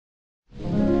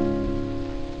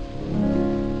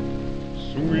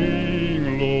Swing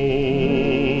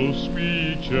low,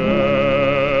 sweet chariot,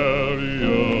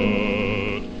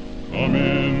 come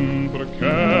in to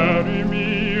carry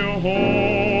me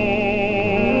home.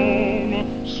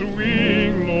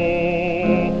 Swing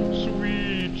low,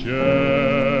 sweet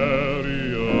chariot,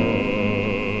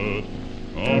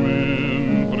 come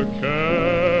in to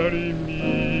carry me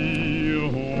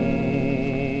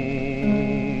home.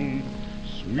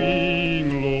 Swing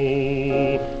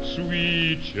low,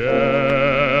 sweet chariot,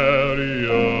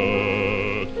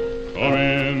 come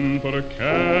in to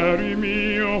carry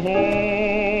me home.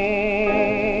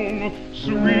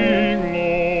 Swing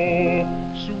low,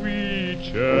 sweet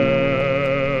chariot,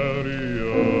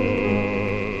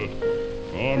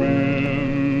 come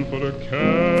in to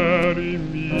carry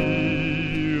me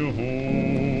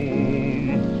home.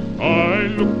 I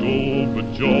looked over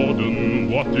Jordan,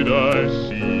 what did I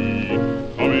see?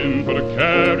 Coming to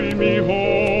carry me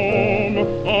home,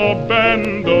 a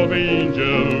band of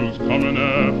angels coming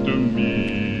after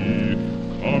me,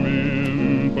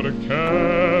 coming to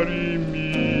carry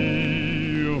me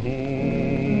home.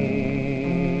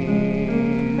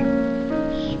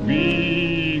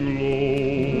 Swing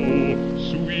low,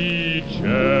 sweet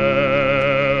chariot,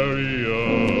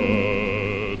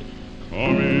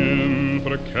 coming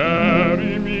to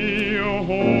carry me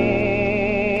home.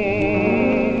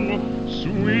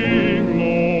 Swing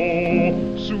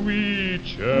low, sweet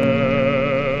chariot,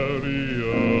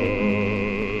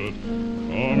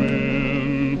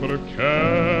 coming to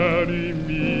carry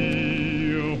me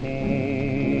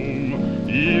home.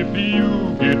 If you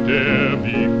get there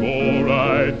before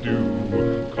I do,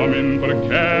 coming to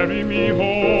carry me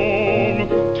home.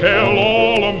 Tell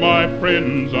all of my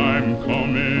friends I'm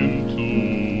coming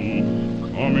too,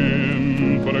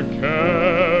 coming to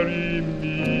carry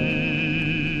me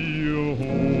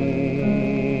home.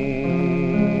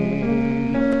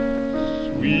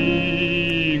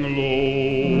 Swing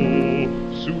low,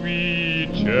 sweet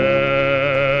chariot,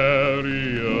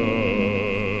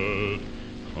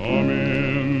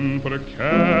 coming to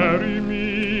carry